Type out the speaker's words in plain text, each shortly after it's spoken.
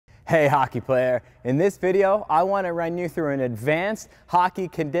Hey hockey player, in this video I want to run you through an advanced hockey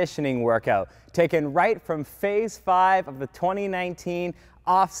conditioning workout taken right from Phase 5 of the 2019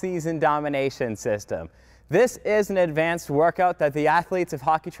 Off-Season Domination System. This is an advanced workout that the athletes of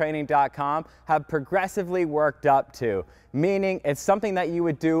hockeytraining.com have progressively worked up to, meaning it's something that you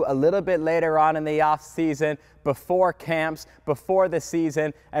would do a little bit later on in the off-season, before camps, before the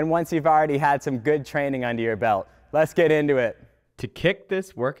season, and once you've already had some good training under your belt. Let's get into it. To kick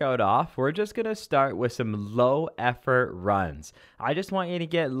this workout off, we're just going to start with some low effort runs. I just want you to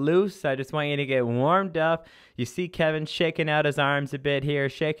get loose. I just want you to get warmed up. You see Kevin shaking out his arms a bit here,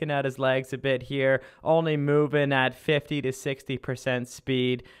 shaking out his legs a bit here, only moving at 50 to 60%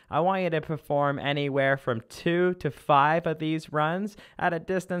 speed. I want you to perform anywhere from 2 to 5 of these runs at a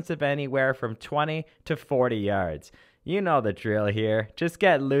distance of anywhere from 20 to 40 yards. You know the drill here. Just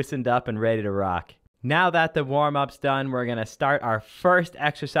get loosened up and ready to rock. Now that the warm-up's done, we're going to start our first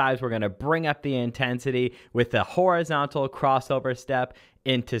exercise. We're going to bring up the intensity with the horizontal crossover step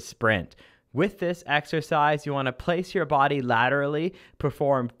into sprint. With this exercise, you want to place your body laterally,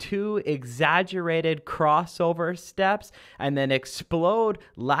 perform 2 exaggerated crossover steps, and then explode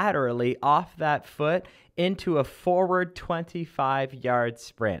laterally off that foot into a forward 25-yard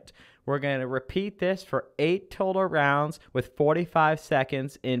sprint. We're going to repeat this for 8 total rounds with 45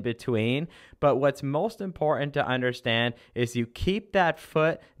 seconds in between. But what's most important to understand is you keep that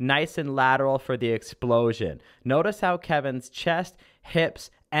foot nice and lateral for the explosion. Notice how Kevin's chest,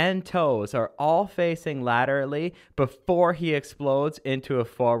 hips, and toes are all facing laterally before he explodes into a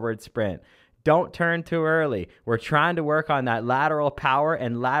forward sprint. Don't turn too early. We're trying to work on that lateral power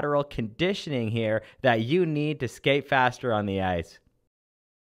and lateral conditioning here that you need to skate faster on the ice.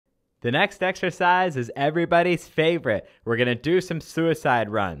 The next exercise is everybody's favorite. We're going to do some suicide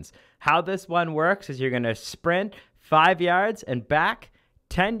runs. How this one works is you're going to sprint 5 yards and back,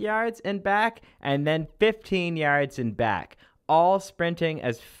 10 yards and back, and then 15 yards and back. All sprinting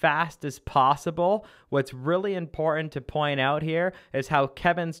as fast as possible. What's really important to point out here is how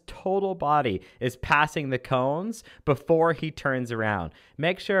Kevin's total body is passing the cones before he turns around.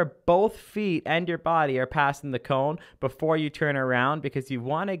 Make sure both feet and your body are passing the cone before you turn around, because you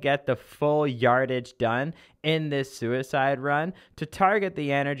want to get the full yardage done in this suicide run to target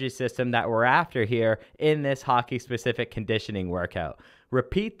the energy system that we're after here in this hockey-specific conditioning workout.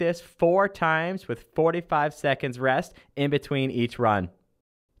 Repeat this 4 times with 45 seconds rest in between each run.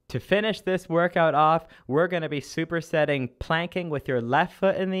 To finish this workout off, we're going to be supersetting planking with your left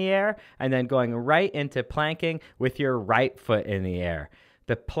foot in the air and then going right into planking with your right foot in the air.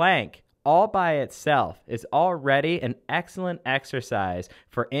 The plank all by itself is already an excellent exercise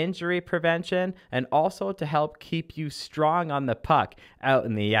for injury prevention and also to help keep you strong on the puck out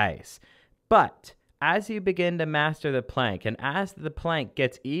in the ice. But as you begin to master the plank and as the plank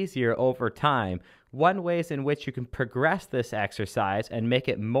gets easier over time, one ways in which you can progress this exercise and make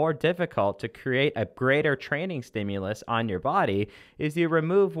it more difficult to create a greater training stimulus on your body is you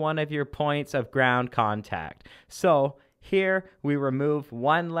remove one of your points of ground contact. So here we remove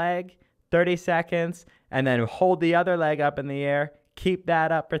one leg, 30 seconds, and then hold the other leg up in the air, keep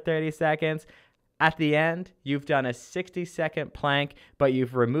that up for 30 seconds. At the end, you've done a 60-second plank, but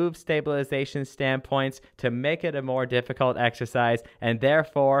you've removed stabilization standpoints to make it a more difficult exercise and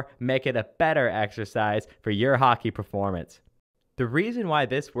therefore make it a better exercise for your hockey performance. The reason why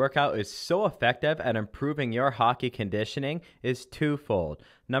this workout is so effective at improving your hockey conditioning is twofold.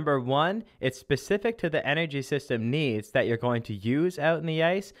 Number one, it's specific to the energy system needs that you're going to use out in the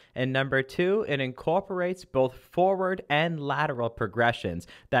ice. And number two, it incorporates both forward and lateral progressions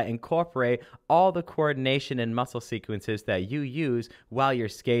that incorporate all the coordination and muscle sequences that you use while you're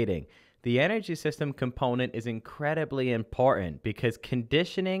skating. The energy system component is incredibly important because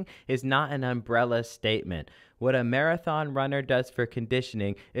conditioning is not an umbrella statement. What a marathon runner does for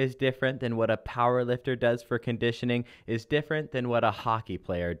conditioning is different than what a power lifter does for conditioning, is different than what a hockey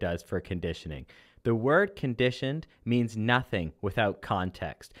player does for conditioning. The word conditioned means nothing without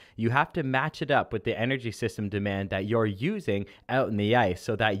context. You have to match it up with the energy system demand that you're using out in the ice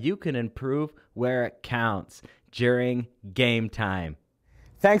so that you can improve where it counts during game time.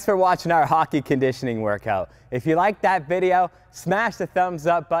 Thanks for watching our hockey conditioning workout. If you liked that video, smash the thumbs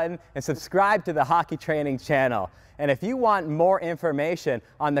up button and subscribe to the Hockey Training channel. And if you want more information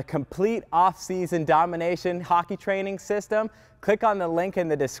on the complete off-season domination hockey training system, click on the link in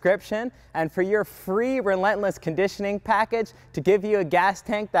the description. And for your free Relentless conditioning package to give you a gas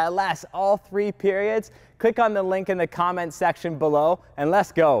tank that lasts all 3 periods, click on the link in the comment section below and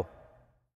let's go.